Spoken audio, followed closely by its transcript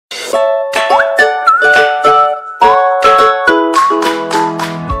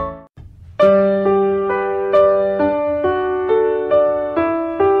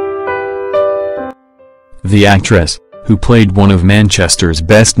The actress, who played one of Manchester's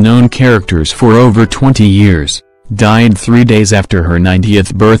best-known characters for over 20 years, died 3 days after her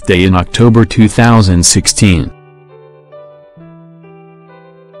 90th birthday in October 2016.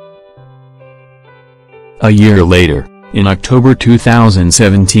 A year later, in October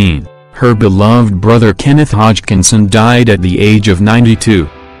 2017, her beloved brother Kenneth Hodgkinson died at the age of 92.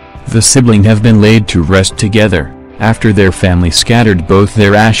 The siblings have been laid to rest together, after their family scattered both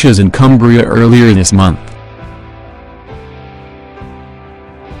their ashes in Cumbria earlier this month.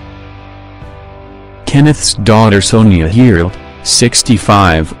 Kenneth's daughter Sonia Hearld,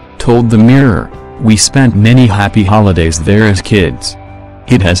 65, told the Mirror, "We spent many happy holidays there as kids.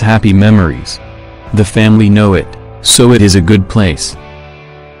 It has happy memories. The family know it, so it is a good place."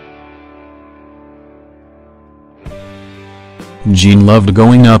 Jean loved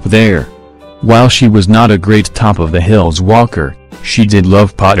going up there. While she was not a great top-of-the-hills walker, she did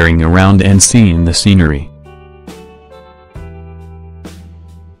love pottering around and seeing the scenery.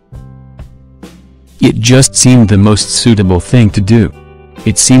 It just seemed the most suitable thing to do.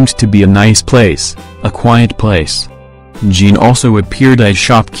 It seemed to be a nice place, a quiet place. Jean also appeared as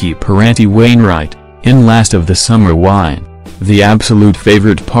shopkeeper Auntie Wainwright, in Last of the Summer Wine, the absolute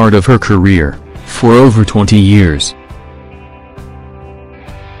favorite part of her career, for over 20 years.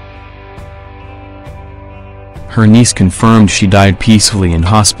 Her niece confirmed she died peacefully in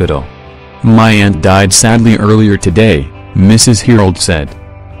hospital. "My aunt died sadly earlier today," Mrs. Hearld said.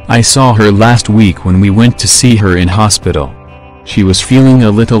 "I saw her last week when we went to see her in hospital. She was feeling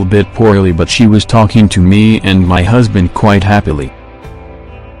a little bit poorly, but she was talking to me and my husband quite happily.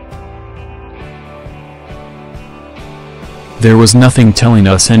 There was nothing telling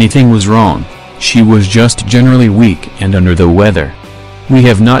us anything was wrong. She was just generally weak and under the weather. We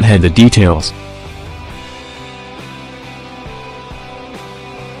have not had the details."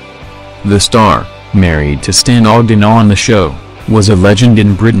 The star, married to Stan Ogden on the show, was a legend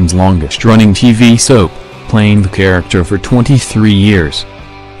in Britain's longest-running TV soap, playing the character for 23 years.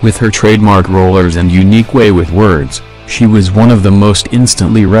 With her trademark rollers and unique way with words, she was one of the most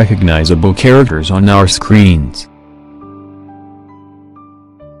instantly recognizable characters on our screens.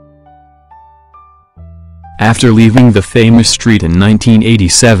 After leaving the famous street in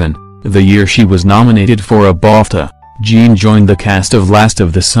 1987, the year she was nominated for a BAFTA, Jean joined the cast of Last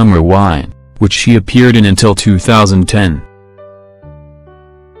of the Summer Wine, which she appeared in until 2010.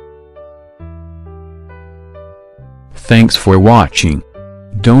 Thanks for watching.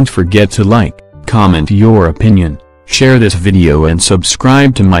 Don't forget to like, comment your opinion, share this video and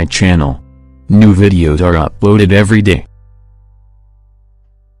subscribe to my channel. New videos are uploaded every day.